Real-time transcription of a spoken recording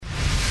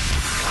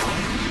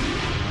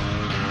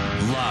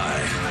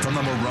Live from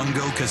the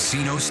Morongo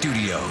Casino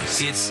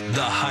Studios, it's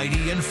the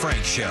Heidi and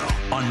Frank Show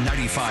on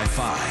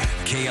 95.5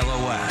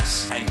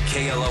 KLOS and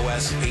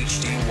KLOS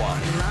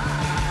HD1.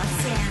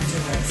 Los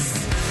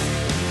Angeles.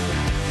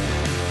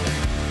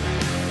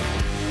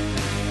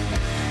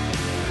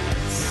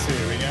 Let's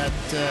see, we got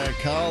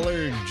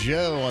caller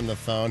Joe on the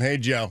phone. Hey,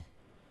 Joe.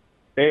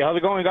 Hey, how's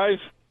it going, guys?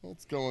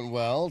 It's going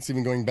well. It's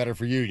even going better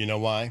for you. You know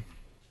why?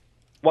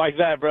 Why's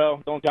that,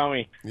 bro? Don't tell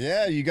me.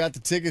 Yeah, you got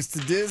the tickets to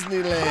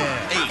Disneyland.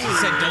 Hey, he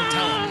said don't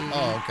tell him.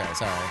 Oh, okay,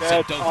 sorry.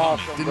 That's don't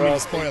awesome, Didn't bro. mean to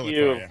spoil Thank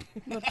it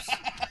for you.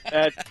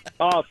 That's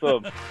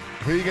awesome.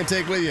 Who are you going to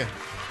take with you?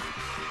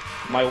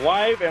 My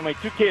wife and my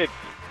 2 kids.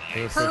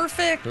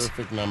 Perfect.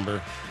 Perfect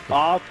number.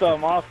 Awesome.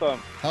 How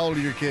old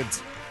are your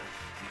kids?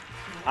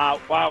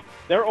 Wow,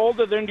 they're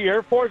older. They're in the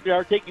Air Force. They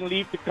are taking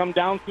leave to come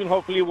down soon.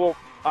 Hopefully,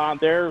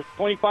 they're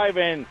 25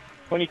 and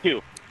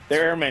 22.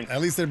 They're airmen.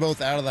 At least they're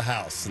both out of the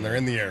house, and they're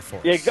in the Air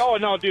Force. Yeah, oh,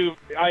 no, dude.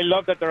 I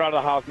love that they're out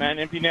of the house, man.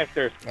 Empty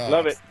nesters.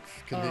 Love it.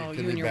 You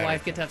and your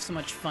wife get to have so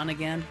much fun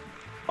again.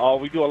 Oh,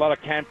 we do a lot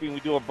of camping. We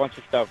do a bunch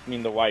of stuff, me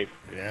and the wife.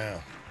 Yeah.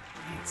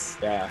 Nice.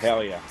 Yeah,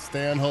 hell yeah.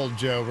 Stay on hold,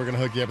 Joe. We're going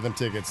to hook you up with them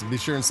tickets. And be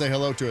sure and say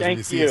hello to us when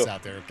you see us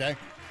out there, okay?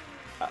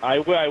 I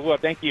will.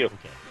 Thank you. Okay.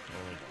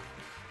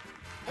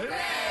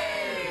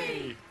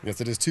 Yes,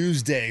 it is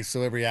Tuesday,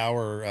 so every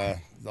hour,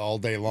 all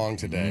day long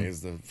today is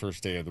the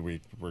first day of the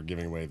week. We're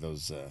giving away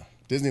those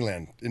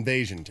Disneyland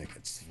Invasion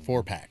tickets,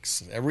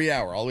 4-packs, every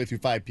hour, all the way through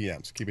 5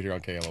 p.m. So keep it here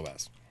on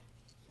KLOS.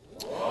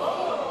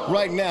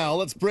 Right now,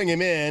 let's bring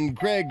him in.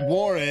 Greg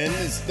Warren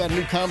has got a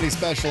new comedy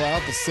special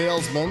out, The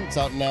Salesman. It's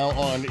out now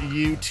on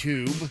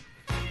YouTube.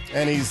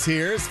 And he's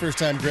here. It's the first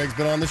time Greg's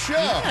been on the show.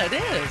 Yeah, it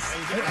is.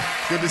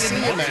 Good to see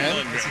you,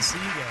 man. Good to see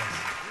you guys.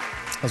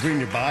 I was reading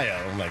your bio.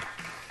 I'm like,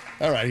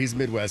 all right, he's a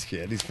Midwest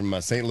kid. He's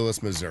from St.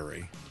 Louis,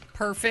 Missouri.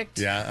 Perfect.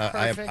 Yeah,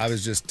 Perfect. I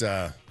was just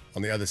on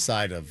the other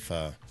side of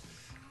the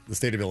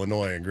state of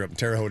Illinois and grew up in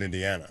Terre Haute,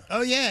 Indiana.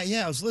 Oh, yeah,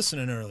 I was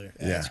listening earlier.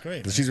 Yeah, that's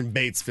great. She's from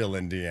Batesville,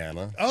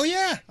 Indiana. Oh,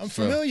 yeah, I'm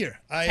familiar.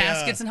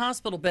 Caskets and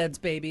hospital beds,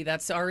 baby.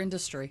 That's our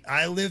industry.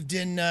 I lived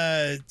in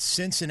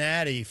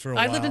Cincinnati for a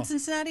while. I lived in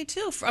Cincinnati,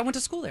 too. I went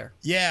to school there.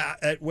 Yeah,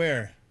 at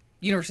where?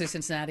 University of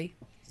Cincinnati.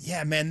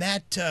 Yeah, man,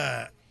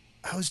 that...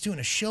 I was doing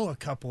a show a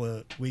couple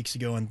of weeks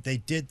ago, and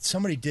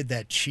somebody did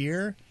that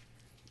cheer,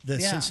 the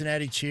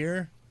Cincinnati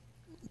cheer.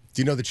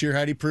 Do you know the cheer,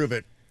 Heidi? Prove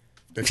it.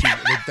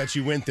 That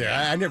you went there.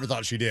 I never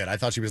thought she did. I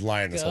thought she was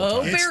lying this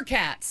whole Go time.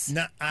 Bearcats.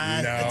 No,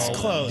 No, it's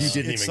close. you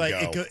didn't it's even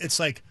like, go.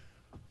 It's like,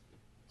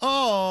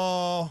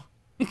 oh,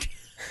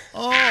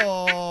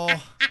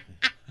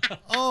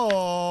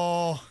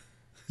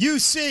 you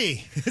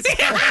see. It's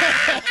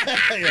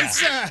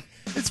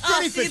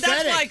pretty pathetic.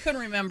 That's why I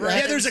couldn't remember.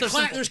 Yeah, there's so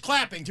there's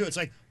clapping too. It's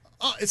like,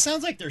 oh, it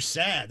sounds like they're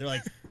sad. They're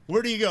like,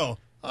 where do you go?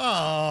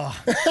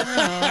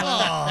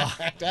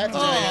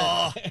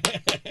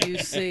 You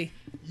see.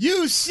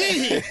 You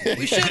see.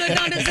 We should have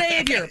gone to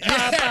Xavier.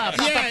 Pop, pop,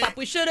 pop, Yeah. pop.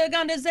 We should have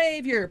gone to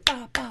Xavier.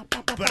 Pop, pop,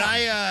 pop, pop, But pop.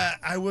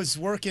 I was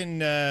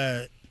working.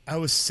 I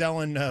was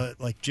selling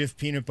like Jif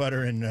peanut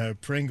butter and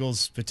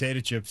Pringles potato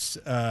chips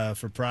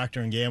for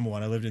Procter and Gamble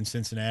when I lived in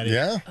Cincinnati.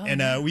 Yeah?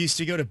 And we used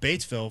to go to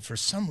Batesville for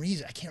some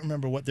reason. I can't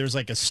remember what. There's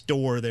like a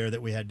store there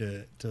that we had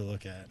to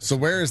look at. So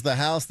where is the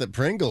house that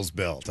Pringles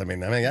built? I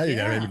mean, yeah, you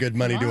got to make good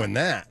money doing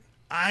that.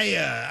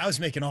 I was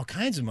making all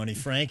kinds of money,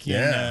 Frankie,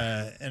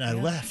 Yeah. and I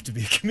left to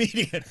be a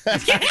comedian.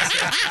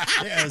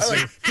 Yeah, so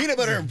Peanut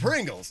butter and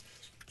Pringles.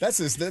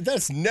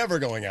 That's never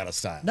going out of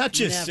style. not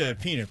just Never.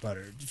 peanut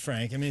butter,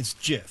 Frank. I mean, it's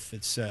Jif.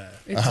 It's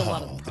It's a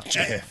lot of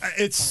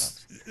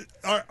it's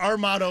our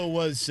motto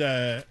was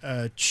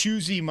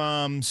choosy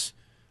moms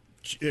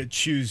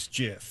choose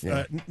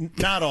Jif.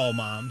 Not all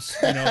moms,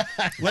 you know.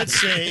 Let's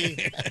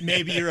say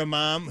maybe you're a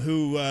mom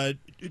who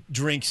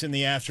drinks in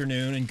the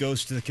afternoon and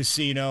goes to the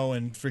casino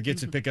and forgets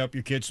to pick up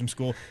your kids from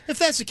school. If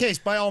that's the case,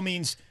 by all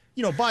means,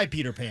 you know, buy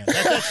Peter Pan.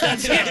 That's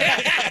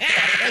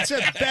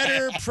a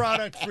better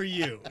product for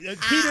you.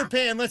 Peter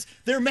Pan,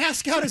 their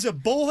mascot is a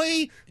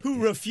boy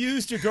who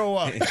refused to grow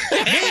up.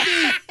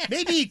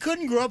 Maybe he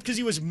couldn't grow up because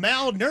he was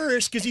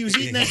malnourished because he was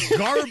eating that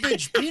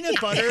garbage peanut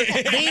butter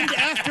named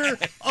after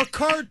a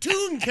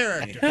cartoon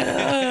character.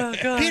 Oh,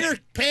 Peter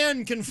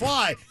Pan can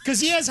fly because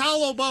he has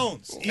hollow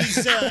bones.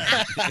 He's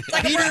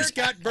Peter's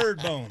got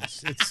bird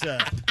bones. It's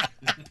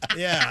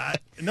yeah.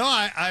 No,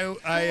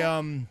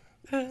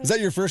 Is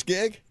that your first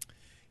gig?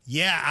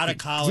 Yeah, out of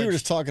college. We were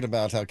just talking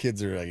about how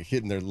kids are like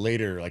hitting their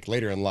later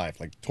in life,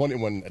 like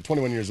 21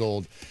 years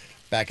old,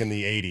 back in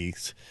the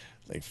 80s.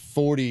 Like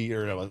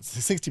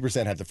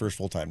 60% had the first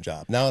full-time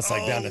job. Now it's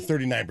like down to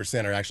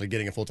 39% are actually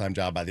getting a full-time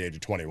job by the age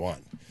of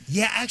 21.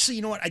 Yeah, actually,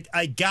 you know what?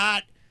 I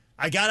got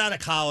out of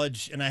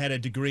college and I had a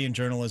degree in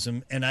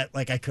journalism, and I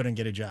couldn't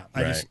get a job.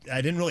 I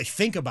didn't really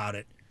think about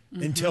it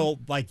until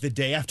like the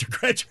day after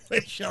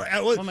graduation.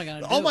 Oh my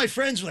God, all my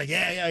friends were like,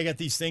 "Yeah, I got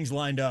these things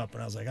lined up,"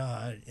 and I was like,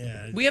 "Oh,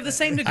 yeah." We have the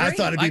same degree. I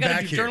thought it'd be got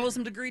back a here.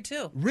 journalism degree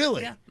too.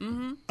 Really? Yeah.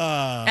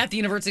 At the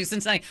University of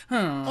Cincinnati.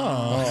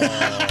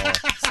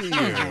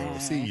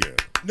 See you.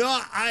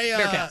 No,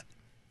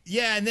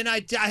 Yeah, and then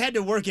I had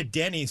to work at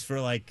Denny's for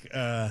like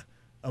a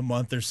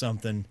month or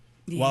something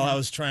while I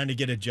was trying to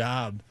get a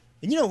job.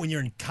 And when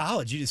you're in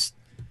college, you just,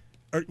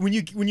 or when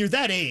you're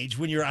that age,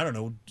 when you're, I don't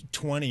know,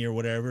 20 or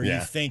whatever, you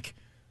think,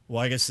 well,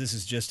 I guess this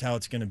is just how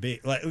it's going to be.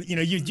 Like,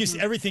 you just,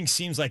 everything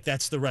seems like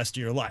that's the rest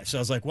of your life. So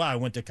I was like, wow, I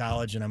went to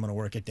college and I'm going to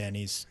work at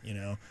Denny's,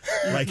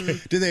 Like,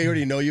 did they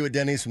already know you at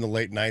Denny's from the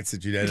late nights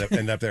that you'd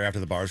end up there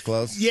after the bars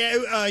closed?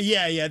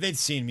 Yeah. They'd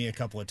seen me a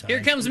couple of times.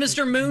 Here comes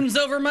Mr. Moons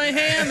over my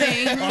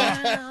hammy.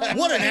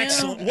 What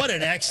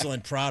an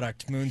excellent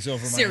product, Moons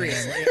over my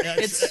Seriously.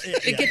 hammy.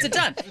 It gets it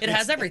done. It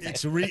has everything.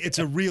 It's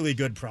a really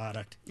good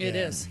product. It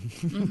is.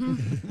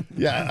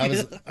 Yeah,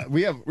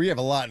 we have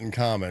a lot in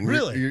common.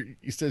 Really?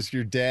 You says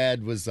your dad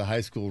was the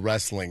high school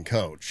wrestling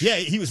coach. Yeah,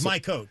 he was my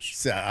coach.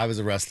 So I was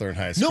a wrestler in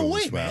high school. No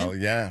way, as well.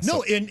 man. Yeah.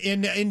 No, in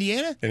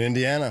Indiana. In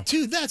Indiana.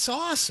 Dude, that's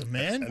awesome,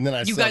 man. And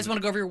then You guys want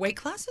to go over your weight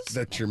classes?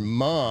 that your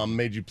mom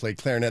made you play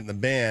clarinet in the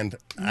band.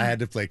 I had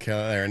to play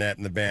clarinet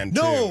in the band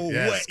too. No way.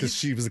 Yes, because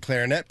she was a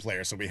clarinet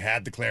player, so we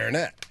had the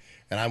clarinet.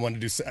 And I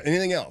wanted to do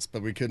anything else,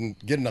 but we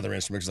couldn't get another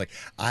instrument. She's like,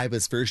 I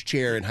was first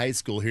chair in high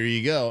school. Here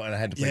you go. And I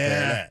had to play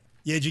clarinet.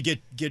 Yeah, did you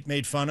get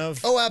made fun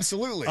of? Oh,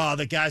 absolutely. Oh,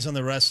 the guys on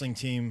the wrestling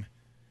team,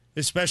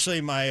 especially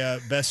my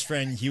best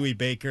friend Huey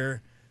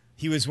Baker.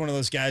 He was one of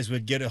those guys who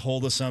would get a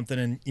hold of something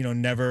and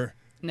never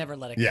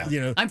let it go.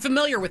 Yeah. I'm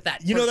familiar with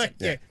that. You know that?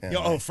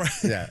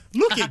 Yeah.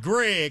 Look at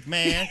Greg,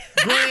 man.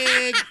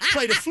 Greg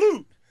played a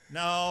flute.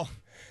 No,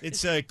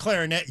 it's a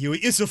clarinet, Huey.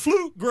 It's a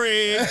flute,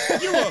 Greg.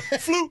 You're a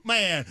flute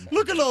man.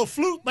 Look at little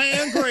flute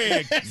man,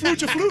 Greg.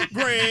 Flute your flute,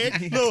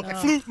 Greg. Little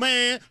flute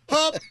man.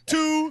 Up,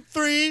 2,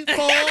 3, 4.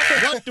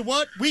 What to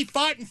what? We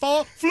fighting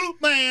for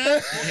flute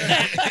man.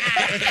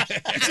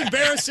 It's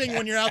embarrassing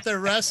when you're out there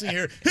wrestling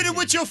here. Hit it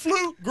with your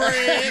flute,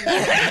 Greg.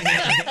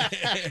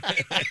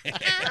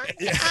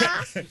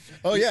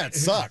 Oh, yeah, it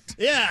sucked.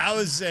 Yeah, I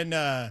was in.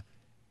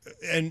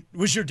 And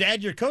was your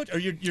dad your coach, or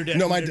your dad?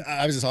 No,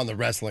 I was just on the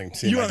wrestling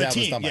team. You were My on the dad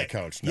team. was not my Yeah.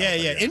 coach. No,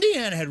 yeah. but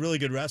Indiana had really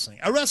good wrestling.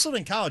 I wrestled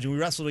in college, and we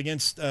wrestled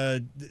against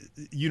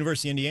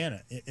University of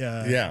Indiana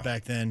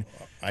back then.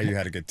 You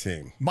had a good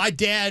team. My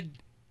dad,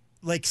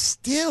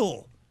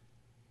 still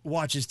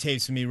watches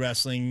tapes of me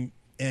wrestling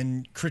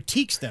and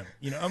critiques them.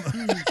 I'm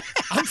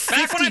 50.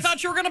 Back when I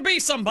thought you were going to be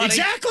somebody.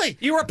 Exactly.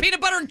 You were a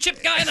peanut butter and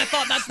chip guy, and I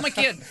thought, that's my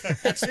kid.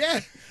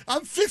 Yeah,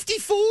 I'm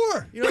 54.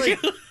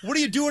 What are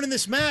you doing in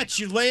this match?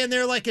 You're laying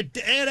there like a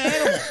dead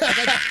animal.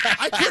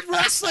 I quit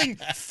wrestling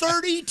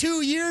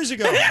 32 years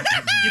ago.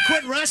 You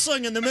quit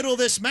wrestling in the middle of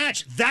this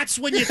match. That's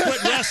when you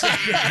quit wrestling.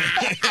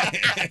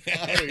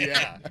 Oh,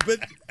 yeah. But,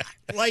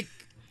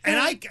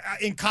 and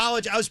in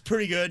college, I was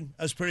pretty good.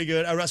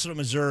 I wrestled at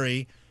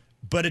Missouri,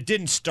 but it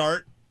didn't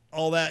start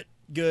all that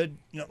good.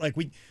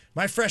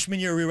 My freshman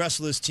year, we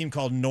wrestled this team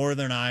called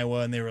Northern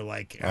Iowa, and they were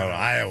like...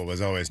 Iowa was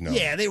always known.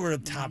 Yeah, they were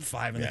top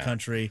 5 in the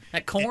country.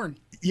 At corn.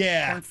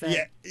 Yeah.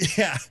 Corn-fed.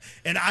 Yeah.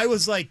 And I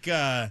was like...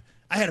 I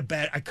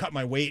cut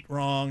my weight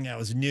wrong. I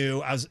was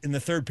new. I was in the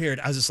third period.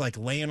 I was just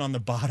laying on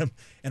the bottom,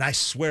 and I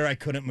swear I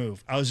couldn't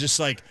move. I was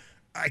just I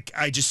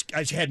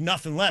had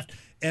nothing left.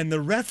 And the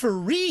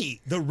referee,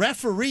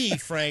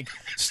 Frank,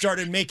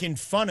 started making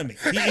fun of me.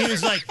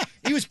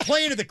 He was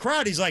playing to the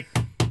crowd. He's like,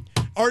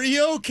 are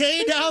you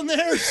okay down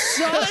there,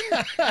 son?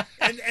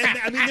 And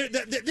I mean,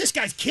 this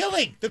guy's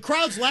killing. The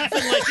crowd's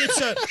laughing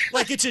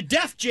like it's a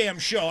Def Jam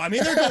show. I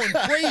mean, they're going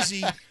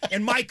crazy.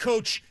 And my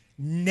coach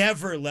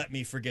never let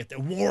me forget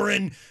that.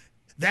 Warren,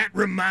 that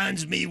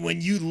reminds me when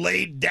you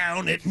laid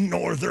down at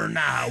Northern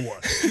Iowa.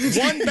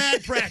 One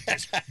bad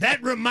practice.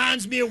 That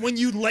reminds me of when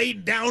you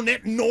laid down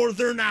at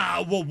Northern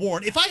Iowa,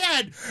 Warren. If I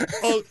had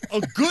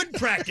a good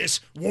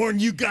practice, Warren,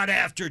 you got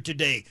after it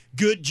today.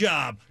 Good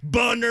job.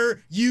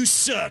 Bunner, you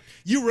suck.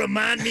 You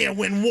remind me of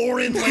when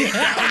Warren laid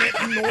down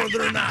at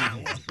Northern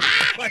Iowa.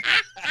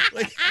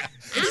 And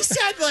he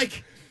said,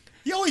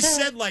 he always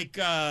said,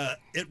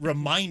 it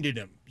reminded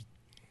him,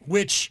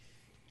 which,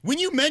 when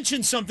you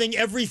mention something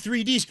every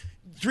 3 days,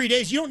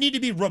 you don't need to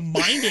be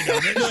reminded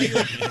of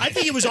it. I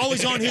think it was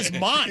always on his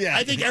mind. Yeah.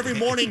 I think every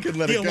morning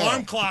the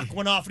alarm go. clock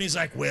went off, and he's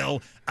like,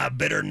 well, I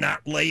better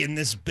not lay in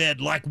this bed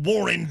like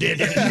Warren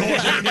did in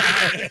Northern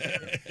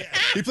Iowa.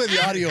 He played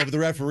the audio of the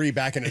referee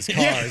back in his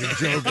car as he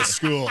drove to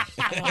school.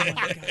 Oh, my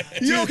God.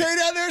 You okay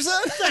down there,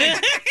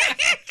 son?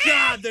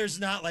 God, there's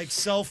not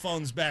cell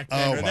phones back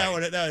then.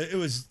 It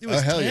was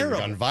Hell, you terrible.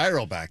 gone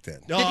viral back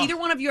then. Did either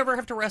one of you ever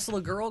have to wrestle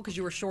a girl because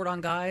you were short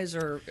on guys,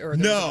 or there was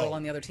a No. girl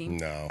on the other team?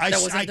 No.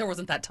 There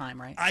wasn't that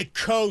time, right? I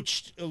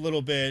coached a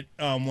little bit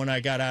when I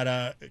got out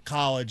of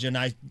college, and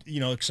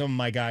some of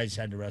my guys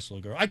had to wrestle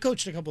a girl. I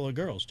coached a couple of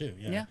girls too.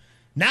 Yeah.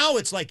 Now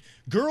it's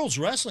girls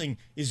wrestling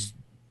is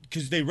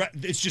because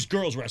it's just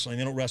girls wrestling.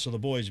 They don't wrestle the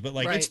boys, but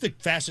like it's the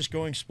fastest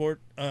growing sport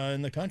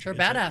in the country.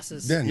 They're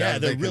badasses. Yeah,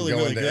 they're they really, can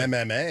go really into good.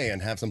 MMA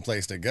and have some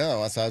place to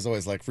go. So I was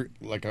always like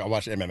I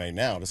watch MMA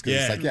now just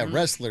because it's like,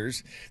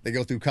 wrestlers, they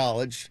go through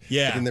college.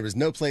 Yeah. But then there was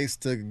no place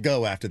to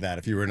go after that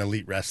if you were an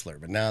elite wrestler.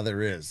 But now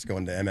there is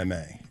going to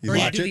MMA. Or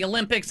you watch do it? the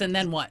Olympics, and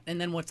then what? And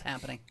then what's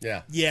happening?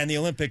 Yeah. Yeah, and the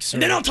Olympics.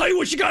 And then I'll tell you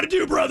what you got to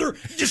do, brother.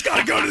 You just got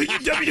to go to the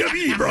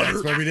WWE, brother.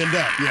 That's where we'd end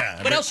up.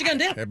 Yeah. What else you gonna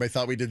do? Everybody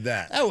thought we did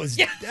that. That was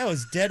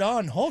dead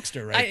on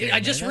Hulkster right there. I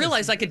just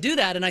realized I could do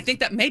that, and I think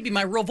that may be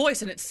my real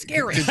voice, and it's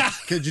scary.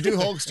 Could you do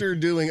Hulkster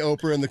doing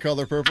Oprah in The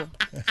Color Purple?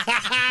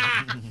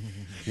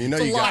 You know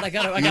It's a you lot.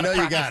 got it. I You know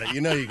gotta you got it.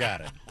 You know you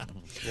got it.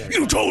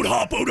 You told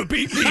Harpo to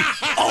beat me.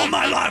 All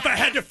my life I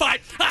had to fight.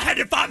 I had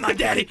to fight my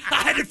daddy. I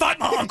had to fight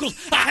my uncles.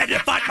 I had to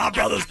fight my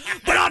brothers.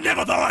 But I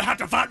never thought I'd have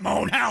to fight my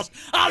own house.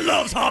 I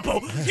loves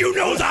Harpo. You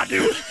knows I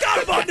do.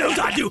 God above knows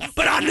I do.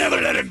 But I never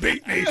let him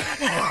beat me.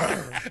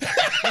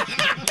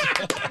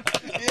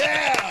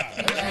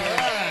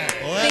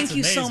 Well, Thank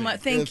you so amazing. much.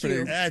 Thank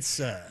you.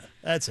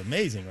 That's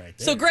amazing right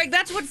there. So, Greg,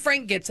 that's what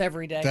Frank gets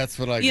every day. That's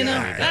what I You get know,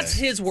 every day. that's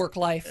his work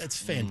life. That's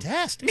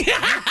fantastic.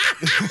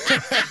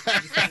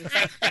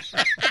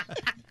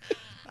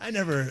 I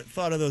never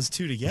thought of those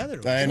two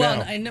together. I know.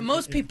 Well, and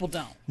most people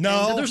don't.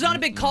 No. And there's not a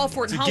big call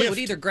for it in It's a Hollywood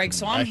gift. either, Greg.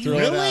 So I I'm throw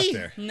here. it out Really?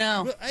 there.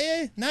 No.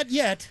 Well, not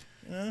yet.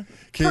 Can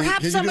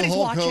Perhaps you somebody's do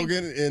Hulk watching.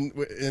 Hogan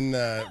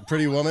in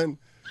Pretty Woman?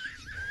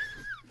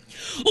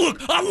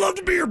 Look, I'd love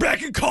to be your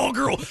back and call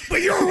girl,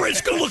 but you're a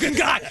rich, good-looking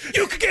guy.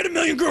 You could get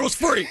 1,000,000 girls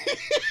free.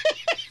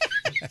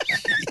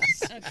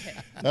 Okay.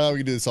 Oh, we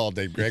can do this all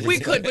day, Greg. We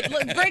could, but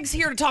look, Greg's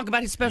here to talk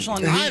about his special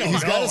on I don't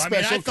He's know. got a I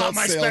special thought called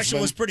my special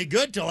Salesman. was pretty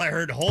good till I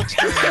heard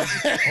Hulkster.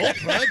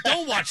 Hulk,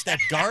 don't watch that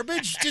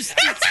garbage.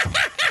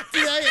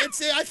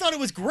 I thought it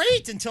was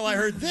great until I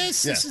heard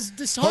this. Yeah. This is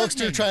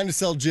disheartening. Hulkster trying to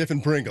sell Jif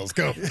and Pringles.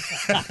 Go.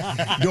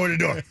 Door to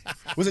door.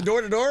 Was it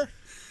door to door?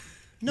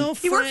 No,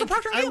 He worked for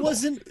Frank, Procter & I Gamble.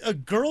 wasn't a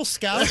Girl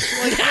Scout.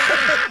 Like,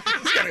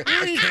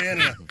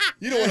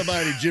 You don't want to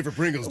buy any Jif or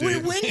Pringles, do you?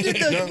 when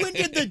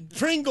did the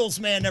Pringles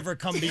man ever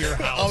come to your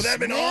house? Oh,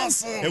 that'd been man?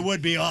 awesome. It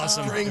would be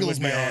awesome. Pringles it would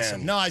be man.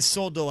 awesome. No, I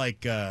sold to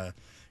like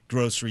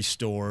grocery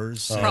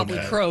stores. Probably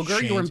and,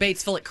 Kroger. You were in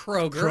chains. Batesville at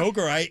Kroger.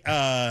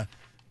 Kroger.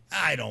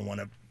 I don't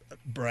want to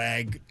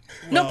brag.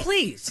 No, Well,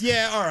 please.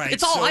 Yeah, all right.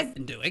 It's all so I've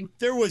been doing.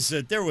 There was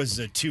a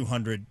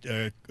 200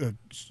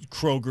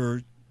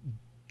 Kroger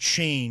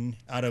chain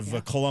out of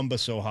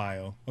Columbus,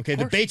 Ohio. Okay,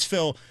 the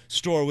Batesville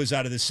store was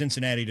out of the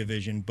Cincinnati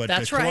division, but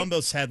That's right.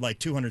 Columbus had like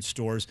 200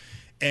 stores,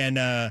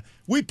 and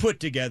we put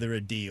together a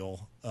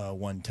deal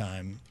one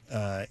time.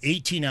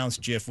 18-ounce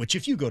Jif, which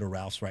if you go to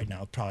Ralph's right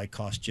now, it probably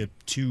cost you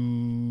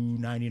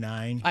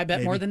 $2.99. I bet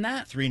maybe more than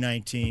that.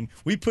 $3.19.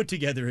 We put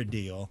together a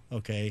deal.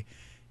 Okay,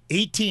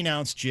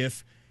 18-ounce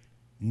Jif,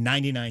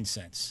 99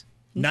 cents.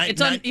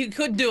 You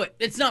could do it.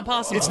 It's not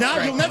possible. It's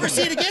not. You'll never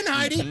see it again,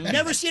 Heidi.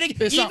 Never see it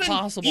again. It's not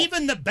possible.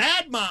 Even the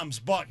bad moms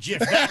bought Jif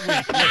that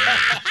week.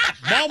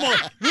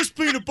 Mama, this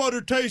peanut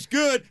butter tastes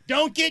good.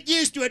 Don't get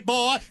used to it,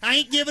 boy. I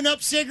ain't giving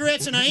up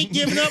cigarettes and I ain't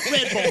giving up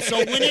Red Bull. So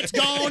when it's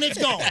gone, it's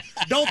gone.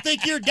 Don't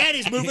think your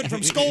daddy's moving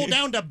from Skull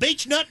down to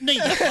Beach Nut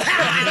neither.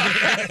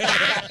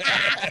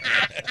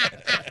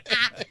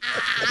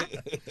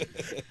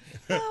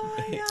 Oh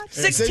my God.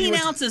 16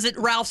 ounces at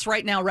Ralph's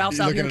right now. Ralph's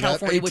out here in Looking it up,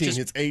 California, which 18. is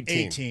It's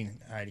 18. 18.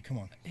 Heidi, come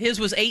on. his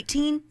was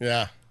 18.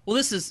 Yeah. Well,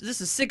 this is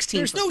 16.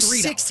 There's for no $3.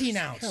 16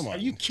 ounce. Come on. Are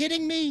you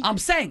kidding me? I'm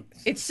saying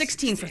it's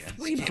 16 for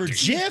 $3. For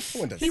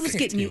Jif? He was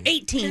getting you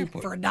 18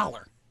 for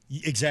 $1.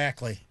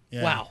 Exactly.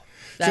 Yeah. Wow.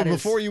 So That is-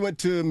 before you went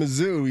to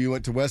Mizzou, you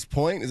went to West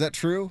Point. Is that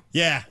true?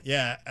 Yeah.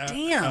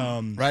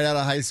 Damn. Right out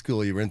of high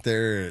school, you went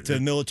there. To the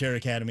military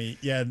academy.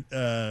 Yeah.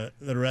 The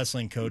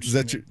wrestling coach. Is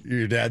that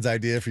your dad's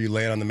idea for you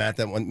laying on the mat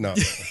that one? No.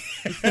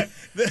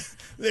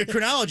 The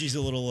chronology's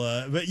a little,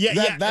 but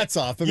yeah, That's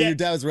off. I mean, your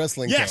dad was a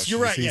wrestling coach. Yes, you're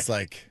right. He's yeah.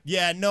 like,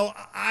 yeah, no,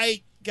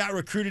 I got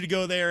recruited to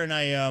go there, and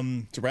I,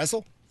 to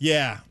wrestle?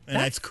 yeah, and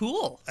That's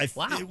cool.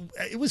 Wow.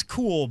 It was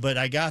cool, but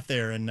I got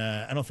there, and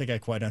I don't think I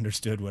quite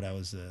understood what I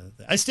was.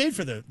 I stayed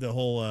for the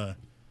whole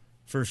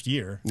first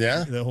year.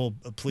 Yeah? the whole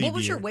plebe What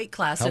was year. your weight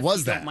class? How if was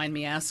you that? Don't mind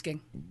me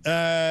asking.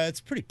 It's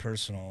pretty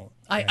personal.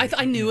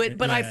 I knew it,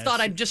 but I Yeah, thought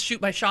I'd just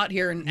shoot my shot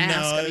here and ask.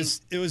 No, I mean,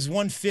 it was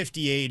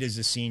 158 as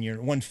a senior,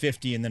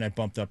 150, and then I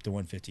bumped up to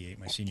 158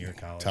 my senior year of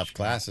college. Tough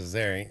classes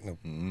there. Ain't no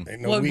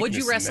what'd weakness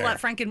you in wrestle there. at,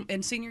 Frank,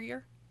 in senior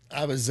year?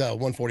 I was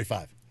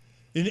 145.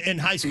 In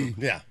high school.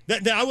 Yeah.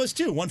 I was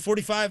too.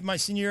 145 my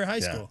senior year of high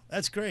Yeah. school.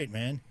 That's great,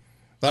 man.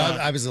 But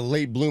I was a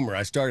late bloomer.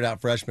 I started out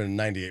freshman at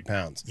 98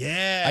 pounds.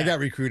 Yeah. I got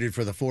recruited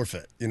for the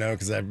forfeit,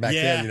 because back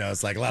Yeah. then,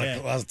 it's like a lot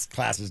of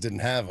classes didn't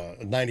have a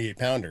 98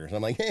 pounder. So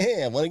I'm like,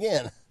 hey, I won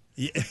again.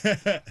 Yeah.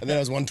 And then I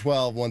was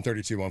 112,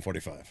 132,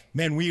 145.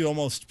 Man, we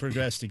almost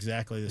progressed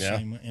exactly the Yeah?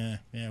 same.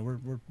 Yeah.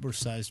 We're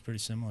sized pretty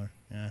similar.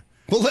 Yeah.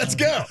 Well, let's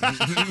go.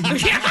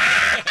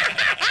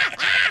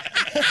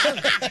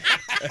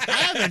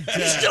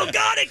 You still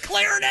got it,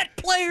 clarinet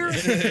player.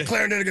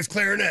 Clarinet against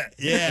clarinet.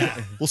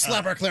 Yeah. We'll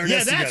slap our clarinets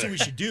Yeah, that's together. what we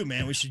should do,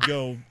 man. We should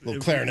go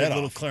Little clarinet a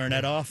little off.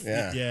 clarinet off.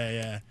 Yeah.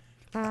 Yeah.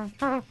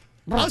 I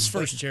was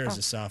first chair as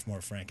a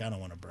sophomore, Frank. I don't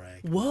want to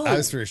brag. Whoa. I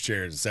was first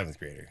chair as a 7th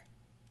grader.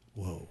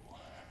 Whoa.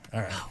 All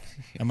right.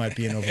 I might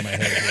be in over my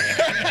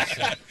head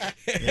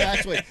here. Yeah,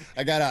 actually,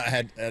 I got out. I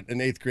had an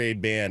 8th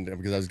grade band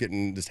because I was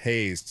getting just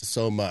hazed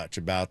so much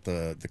about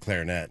the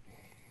clarinet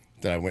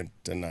that I went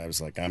and I was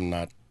like, I'm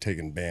not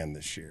taking band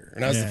this year.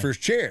 And I was the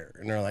first chair.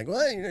 And they're like,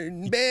 well, you're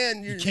in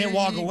band. You can't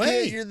walk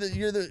away. You're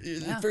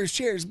the first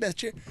chair. It's the best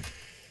chair.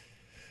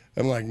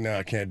 I'm like, no,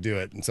 I can't do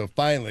it. And so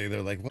finally,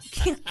 they're like, what?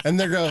 And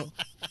they go,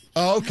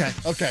 oh, okay.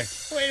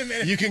 Wait a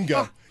minute. You can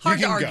go. Hard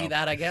you to can argue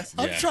that, I guess.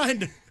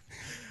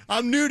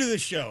 I'm new to the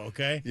show,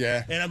 okay?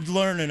 Yeah. And I'm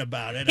learning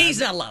about it. He's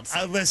not allowed to say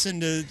I listen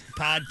to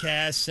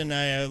podcasts and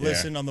I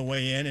listen on the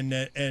way in,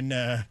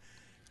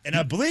 and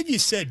I believe you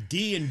said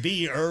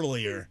D&B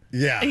earlier.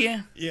 Yeah.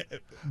 Yeah. Yeah.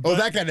 Oh,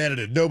 that got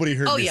edited. Nobody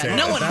heard me say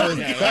no that. one That heard was,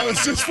 that.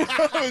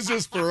 that was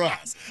just for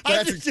us.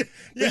 But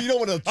you don't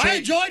want to. I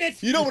enjoyed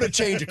it. You don't want to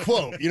change a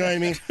quote. You know what I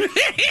mean?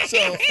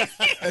 So,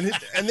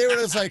 and they were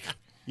just like,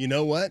 you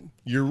know what?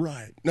 You're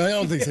right. No, I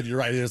don't think they said you're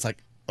right. They're just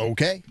like,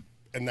 okay.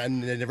 And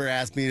then they never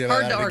asked me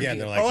about Hard to it again.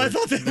 argue. They're like, I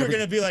thought they were going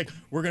to be like,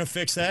 we're going to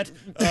fix that.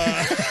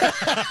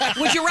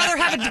 Would you rather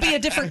have it to be a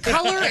different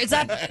color? Is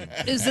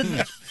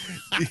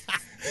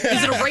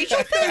it a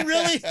racial thing?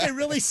 They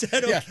really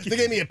said, okay. yeah, they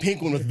gave me a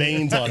pink one with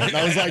veins on it. And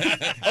I was like,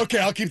 okay,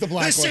 I'll keep the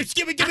black one.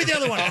 Give me the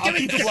other one. I'll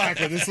keep the black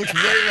one. This looks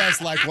way less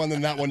like one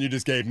than that one you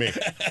just gave me.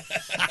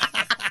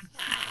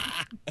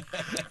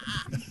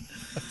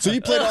 So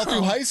you played all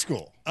through high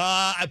school?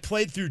 I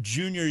played through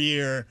junior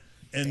year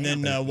and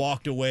then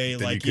walked away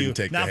Then like you you.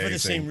 couldn't take Not the for the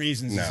hazing. same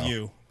reasons as No.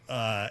 you.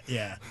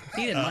 Yeah.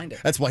 He didn't mind it.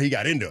 That's why he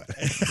got into it.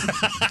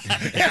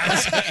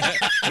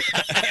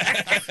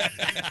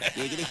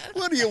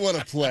 What do you want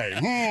to play?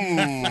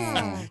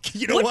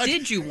 You know What what?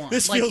 did you want?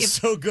 This Like, feels if-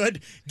 so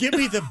good. Give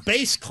me the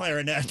bass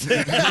clarinet.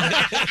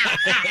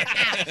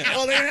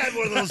 Oh, they had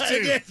one of those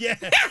too. yeah.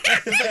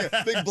 It's like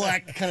a big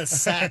black kind of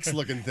sax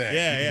looking thing.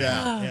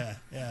 Yeah.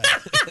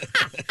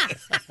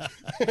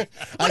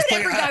 What did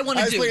every guy want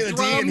I to was do? playing the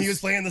D and Drums? he was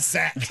playing the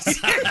sax.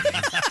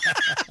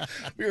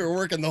 We were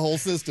working the whole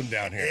system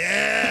down here.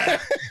 Yeah.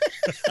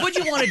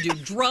 What'd you want to do?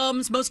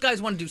 Drums? Most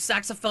guys want to do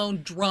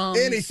saxophone, drums,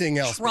 Anything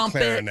else but trumpet.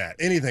 clarinet.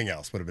 Anything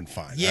else would have been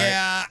fine.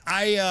 Yeah,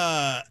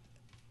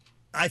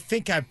 I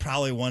think I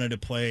probably wanted to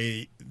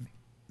play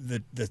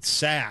the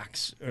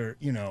sax or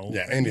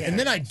Yeah, anything. and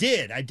then I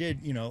did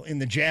in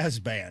the jazz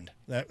band.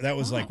 That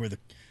was like where the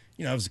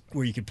it was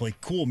where you could play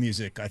cool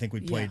music. I think we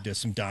played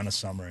some Donna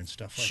Summer and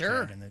stuff like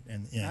Sure. that.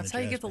 And That's how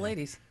you get the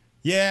ladies.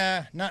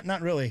 Yeah,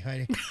 not really,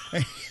 Heidi.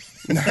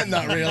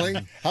 Not really.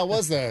 How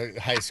was the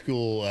high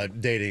school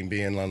dating,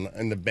 being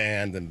in the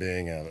band and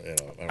being a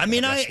I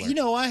mean,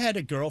 wrestler? I had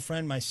a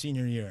girlfriend my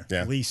senior year.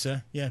 Yeah.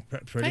 Lisa. Yeah,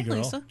 pretty Hi, girl.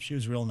 Lisa. She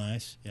was real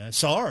nice. Yeah, I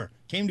saw her.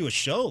 Came to a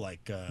show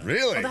like.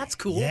 Really? Oh, that's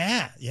cool.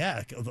 Yeah.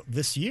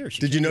 This year.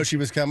 Did you know she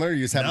was coming, or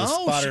you just happened to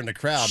spot her in the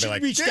crowd? She Be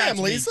like, reached out damn,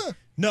 to me. Lisa.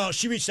 No,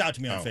 she reached out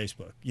to me on Oh.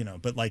 Facebook.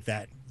 But like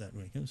that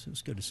week, it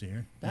was good to see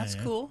her. That's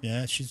Yeah. cool.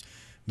 Yeah, she's.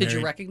 Did you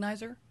married.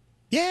 recognize her?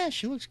 Yeah,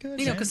 she looks good.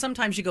 You know, yeah. because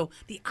sometimes you go,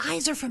 the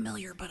eyes are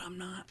familiar, but I'm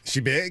not.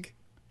 She big?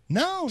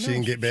 No, She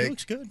didn't get big? She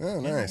looks good. Oh,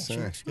 nice, She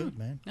nice. looks good,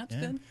 man. That's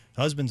Yeah. good.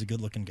 Husband's a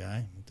good-looking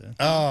guy.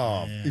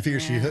 Oh, you figure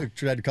she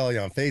tried to call you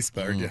on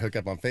Facebook or to hook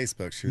up on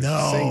Facebook? She was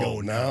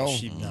single. No,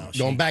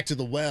 going back to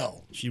the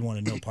well, She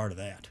wanted no part of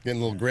that.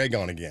 getting a little Greg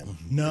on again.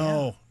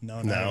 No,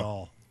 not at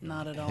all.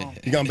 Not at all.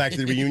 You gone back to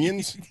the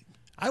reunions?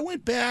 I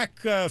went back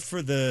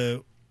for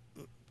the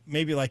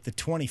maybe like the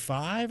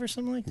 25 or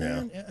something like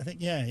that. Yeah. I think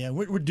yeah.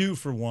 We're due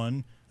for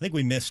one. I think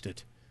we missed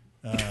it.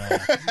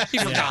 You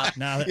forgot.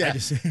 Now Yeah. I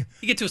just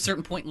You get to a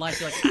certain point in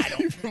life, you're like, I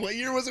don't. What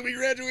year was it we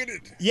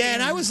graduated? yeah,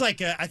 and I was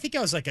like I think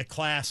I was like a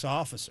class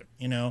officer.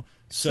 So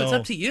So it's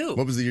up to you.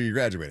 What was the year you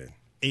graduated?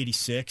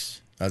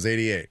 86, I was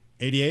 88.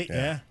 88.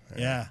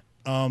 Yeah.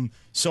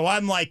 So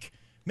I'm like,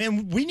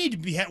 man, we need to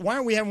be. Why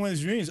aren't we having one of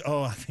these reunions?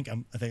 Oh, I think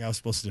I was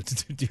supposed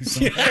to do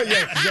something.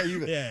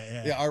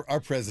 Yeah. Our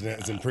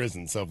president is in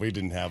prison, so we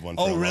didn't have one.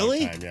 For Oh, a long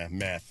really? time. Yeah,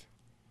 meth.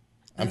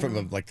 I'm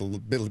from like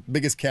the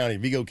biggest county,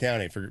 Vigo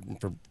County, for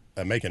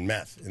making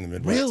meth in the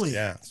Midwest. Really?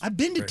 Yeah. I've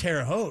been to very-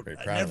 Terre Haute. very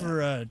I proud of never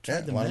that.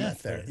 tried the a lot of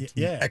meth there. It's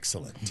Yeah.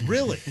 excellent.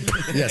 Really?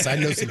 Yes, I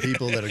know some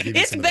people that'll give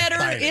you It's some of the better.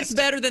 finest. It's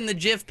better than the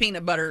Jif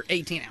peanut butter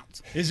 18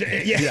 ounce. Is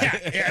it? Yeah.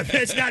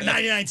 It's not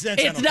 99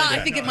 cents. It's not.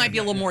 I think it might be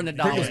a little more than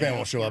a Pickles dollar. man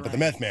won't show up, but the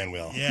meth man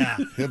will. Yeah.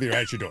 He'll be right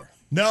at your door.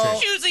 No.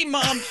 Choosy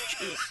mom.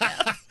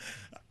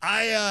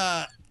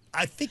 I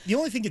think the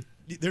only thing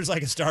there's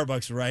like a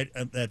Starbucks right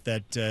at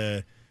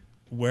that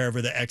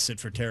wherever the exit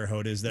for Terre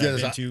Haute is that Yeah, I've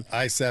been there's to.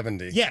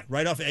 I-70. Yeah,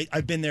 right off.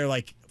 I've been there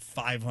like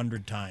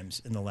 500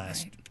 times in the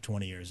last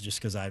 20 years just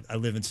because I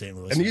live in St.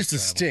 Louis. And it used to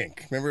travel.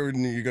 stink. Remember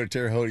when you go to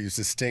Terre Haute, it used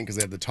to stink because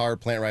they had the tar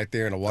plant right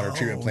there and a water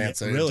treatment plant. yeah,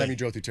 So every really? time you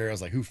drove through Terre Haute, I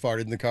was like, who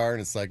farted in the car?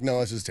 And it's like,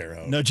 no, it's just Terre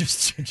Haute. No,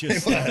 just They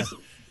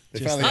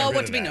finally got Oh, rid what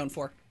of to be that. known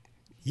for?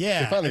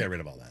 yeah. They finally got rid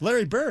of all that.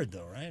 Larry Bird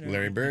though, right?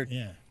 Larry Bird?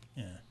 Yeah.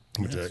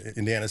 Went to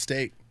Indiana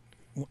State.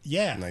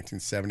 Yeah.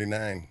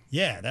 1979.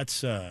 Yeah,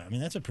 that's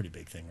that's a pretty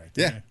big thing right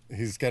there. Yeah,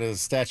 he's got a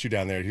statue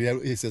down there.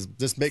 He says,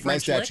 "Just make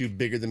French my statue lick?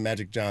 bigger than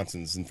Magic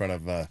Johnson's in front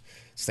of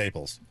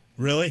Staples."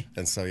 Really?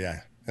 And so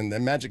yeah, and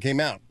then Magic came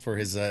out for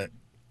his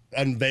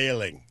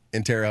unveiling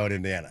in Terre Haute,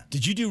 Indiana.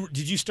 Did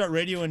you start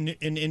radio in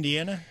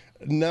Indiana?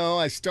 No,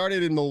 I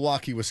started in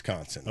Milwaukee,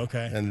 Wisconsin.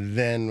 Okay. And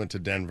then went to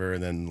Denver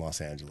and then Los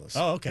Angeles.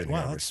 Oh, okay. Been here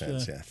Wow, ever that's,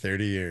 since. Yeah,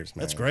 30 years,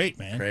 man. that's great,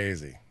 man.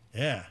 Crazy.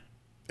 Yeah.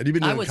 And you've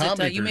been I doing was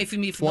comedy at, you for may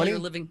be familiar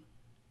 20? living.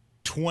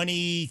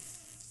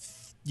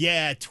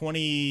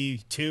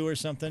 22 or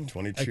something.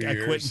 22 I quit in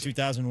years.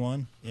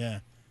 2001. Yeah.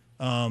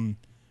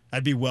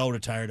 I'd be well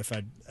retired if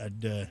I'd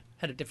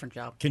Had a different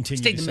job. continue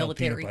Stayed to in the sell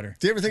military. peanut butter.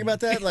 Do you ever think about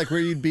that? Like where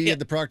you'd be at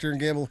the Procter &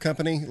 Gamble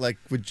company? Like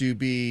would you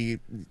be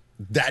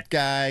that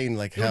guy and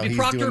like how would be he's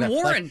Procter doing and that?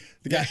 Warren.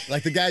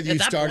 Like the guy that you At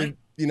that started,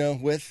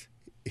 point. with,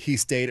 he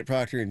stayed at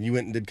Procter and you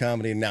went and did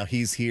comedy and now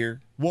he's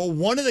here. Well,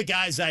 one of the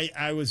guys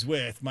I was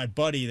with, my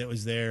buddy that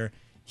was there,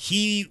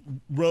 he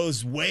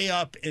rose way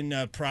up in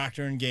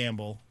Procter &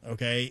 Gamble,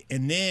 okay?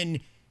 And then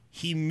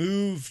he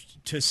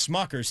moved to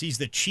Smucker's. He's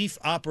the chief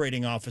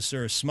operating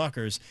officer of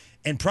Smucker's.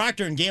 And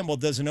Procter & Gamble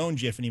doesn't own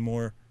Jif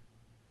anymore.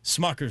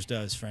 Smucker's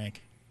does,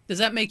 Frank. Does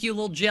that make you a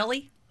little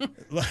jelly?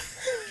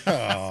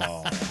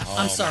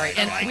 I'm sorry.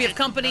 And we have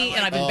company,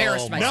 and I've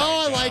embarrassed No, myself.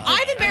 I like it.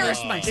 I've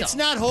embarrassed myself. It's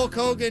not Hulk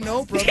Hogan,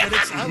 Oprah, but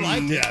I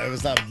like it. Yeah, it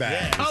was not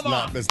bad.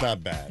 It's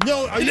not bad.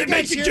 No, are you it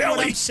guys make you hearing what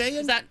jelly? I'm saying?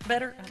 Is that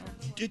better?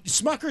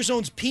 Smucker's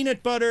owns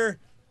peanut butter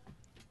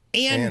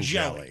and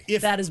jelly.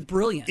 That is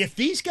brilliant. If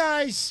these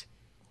guys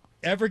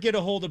ever get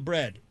a hold of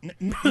bread,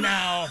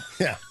 now,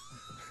 Yeah.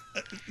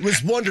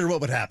 Just wonder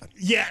what would happen.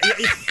 yeah.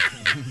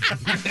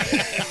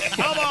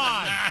 Come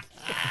on.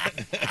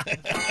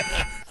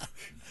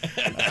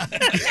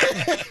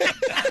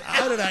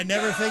 How did I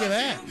never think of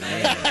that?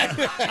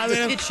 I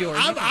mean, It's yours.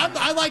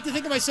 I like to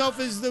think of myself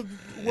as the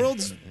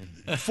world's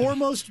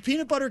foremost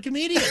peanut butter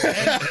comedian,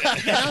 and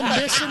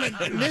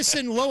I'm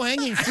missing low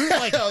hanging fruit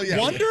like Oh, yeah.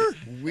 Wonder.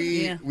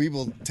 We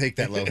will take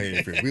that low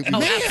hanging fruit. We will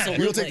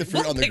absolutely. take the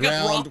fruit We'll on the pick up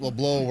ground. rotten- We'll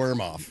blow a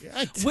worm off.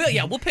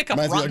 We'll pick up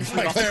Reminds me rotten of fruit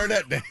my off.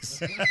 clarinet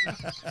days.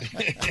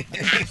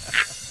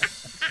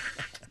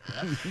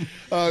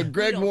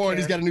 Greg don't Warren,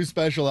 he's care. got a new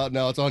special out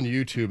now. It's on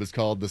YouTube. It's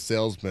called The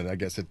Salesman. I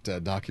guess it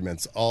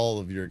documents all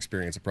of your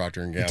experience at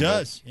Procter & Gamble. It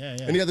does. Yeah.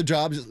 Any other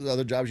jobs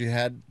you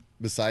had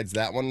besides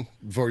that one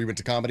before you went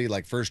to comedy?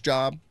 Like first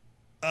job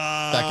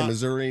back in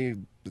Missouri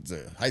as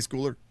a high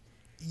schooler?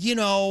 You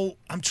know,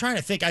 I'm trying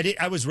to think.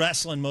 I was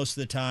wrestling most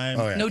of the time.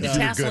 Oh, yeah. No You were good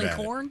detasseling at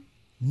it. corn?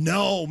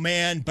 No,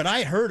 man, but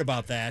I heard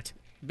about that.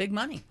 Big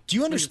money. Do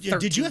you When you're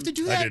understand? Did you have to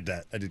 13. do that? I did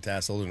that. I did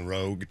tasseled and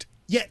rogued.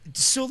 Yeah,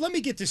 so let me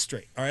get this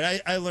straight. All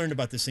right, I learned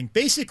about this thing.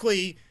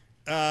 Basically,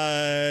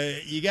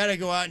 you got to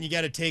go out and you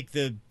got to take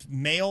the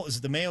male. Is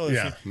it the male? Or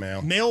Yeah,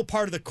 male. Male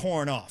part of the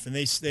corn off, and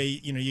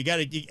you got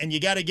to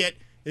get.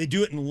 They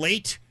do it in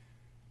late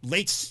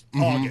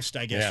August,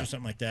 I guess, Yeah. or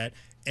something like that.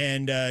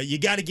 And you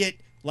got to get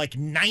like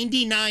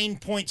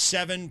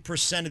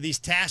 99.7% of these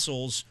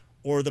tassels,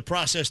 or the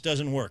process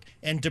doesn't work.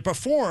 And to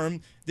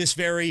perform this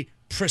very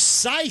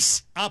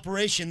precise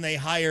operation, they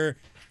hire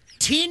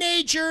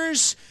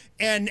teenagers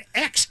and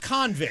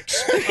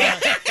ex-convicts.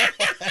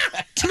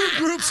 Two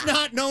groups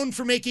not known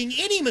for making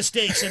any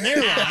mistakes in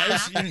their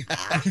lives.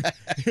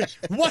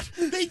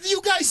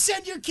 You guys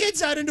send your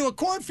kids out into a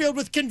cornfield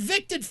with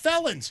convicted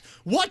felons.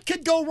 What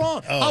could go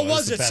wrong? How it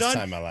was the it, best son?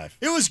 time of my life.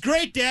 It was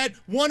great, Dad.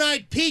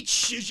 One-eyed Pete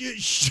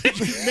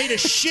made a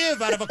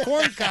shiv out of a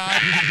corn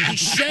cob. He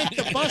shanked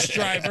the bus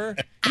driver.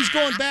 He's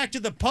going back to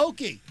the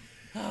pokey.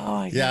 Oh,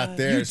 my Yeah, God.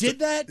 there. You did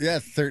that? Yeah,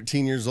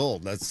 13 years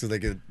old. That's so they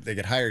could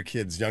hire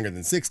kids younger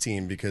than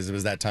 16 because it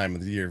was that time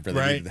of the year where they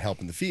Right. needed the help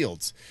in the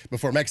fields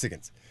before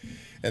Mexicans.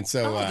 And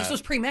so Oh, this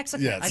was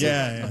pre-Mexican. yeah, I so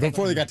didn't know.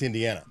 before they got to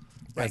Indiana.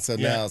 And so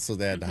Yeah. now, so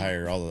they had to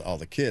hire all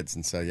the kids,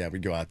 and so yeah, we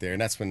go out there,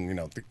 and that's when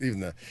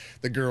even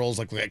the girls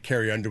like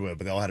Carrie Underwood,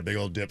 but they all had a big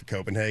old dip of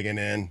Copenhagen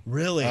in.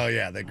 Really? Oh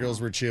yeah, the girls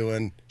were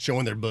showing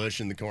their bush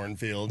in the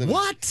cornfield.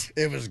 What?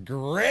 It was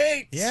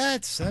great. Yeah,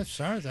 that's sorry.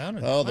 I don't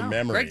know. Oh, the Wow.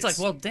 memories. Greg's like,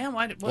 well, damn,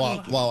 why?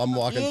 While I'm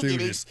walking through,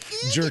 just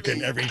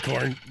jerking every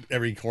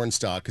corn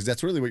stalk, because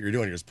that's really what you're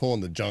doing. You're just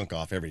pulling the junk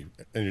off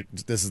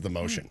this is the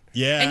motion.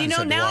 Yeah. And you know,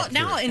 So to now walk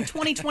through it. in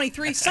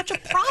 2023, such a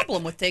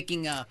problem with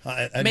taking I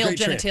had male great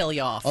training.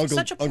 genitalia off. Uncle,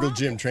 Such a problem. Uncle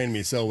Jim trained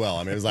me so well.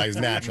 I mean, it was like it was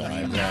natural.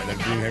 I didn't have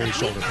any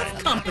shoulder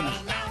pain. Company.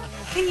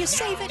 Can you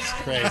save it?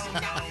 Crazy.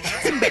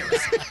 It's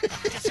embarrassing.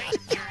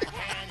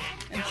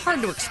 and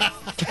hard to explain.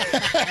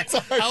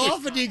 How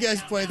often do you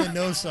guys play the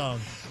no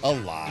song? A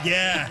lot.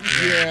 Yeah.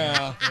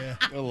 Yeah.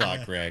 A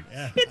lot, Greg.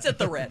 It's at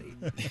the ready.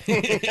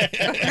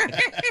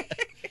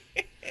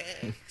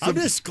 I'm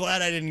just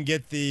glad I didn't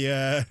get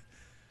the.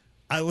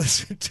 I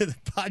listened to the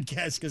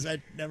podcast because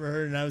I'd never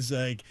heard, it, and I was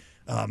like,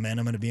 "Oh man,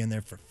 I'm going to be in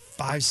there for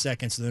 5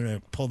 seconds, and they're going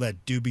to pull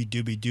that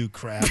doobie-doobie-doo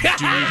crap.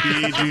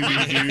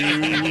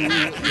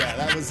 Doobie-doobie-doo. Yeah,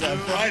 that was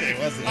Friday,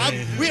 wasn't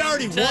it? We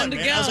already won, to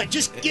man. go. I was like,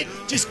 just get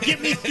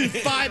me through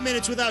 5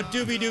 minutes without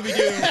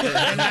doobie-doobie-doo.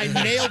 And I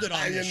nailed it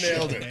on You this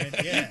nailed show, it.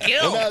 man. Yeah.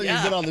 Well, now that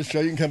you've been on the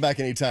show, you can come back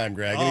anytime,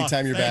 Greg. Oh,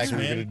 Anytime you're thanks, back,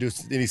 we're man. going to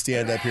do any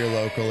stand-up here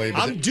locally.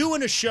 But I'm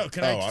doing a show.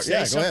 Can I say yeah,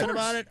 go something ahead.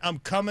 about it? I'm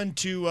coming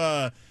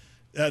to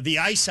the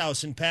Ice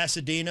House in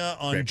Pasadena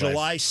on Great place.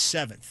 July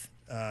 7th.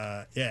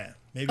 Yeah.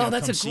 Maybe Oh, I'll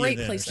that's come a see great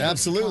you place there. to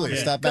Absolutely. come.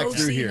 Stop back Go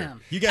through see here. him.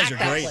 You guys Pack are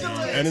that great, place.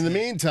 man. And in the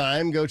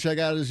meantime, go check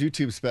out his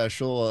YouTube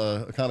special,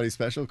 a comedy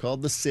special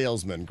called The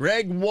Salesman.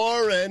 Greg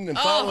Warren, and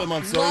follow him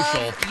on social.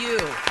 Love you.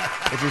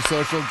 What's your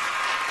social?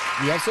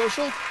 You have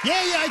social?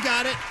 Yeah, I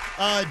got it.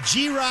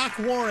 G-Rock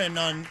Warren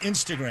on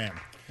Instagram.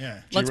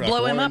 Yeah. Let's G-Rock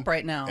blow him Warren up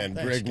right now. And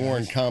Thanks,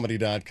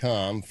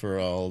 GregWarrenComedy.com for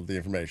all the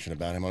information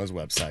about him on his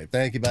website.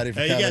 Thank you, buddy,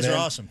 for Hey, coming you guys in. are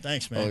awesome.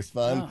 Thanks, man. Always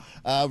fun.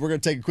 We're going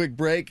to take a quick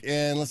break,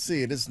 and let's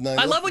see. It is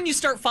I love when you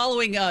start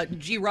following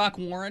G-Rock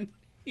Warren.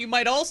 You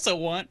might also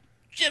want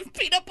Jif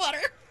Peanut Butter.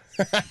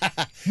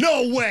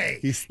 No way.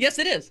 Yes,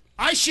 it is.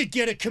 I should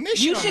get a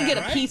commission. You on should that, get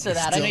a right? piece of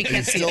that. I know you can't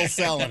He's see still it.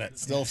 selling it.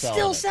 Still selling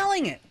Still it.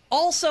 selling it.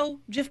 Also,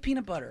 Jif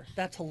Peanut Butter.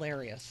 That's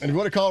hilarious. And if you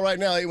want to call right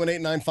now,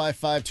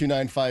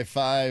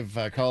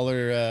 818-955-2955.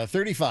 Caller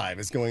 35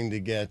 is going to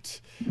get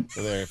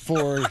their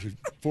four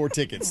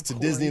tickets to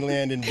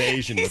Disneyland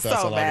Invasion with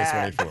us on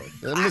August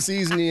 24th. I'm just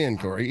easing you in,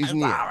 Corey. Easing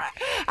you in. All right.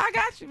 I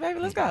got you, baby.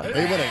 Let's go.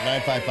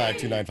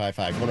 818-955-2955.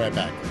 Coming right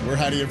back. We're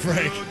Heidi and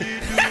Frank.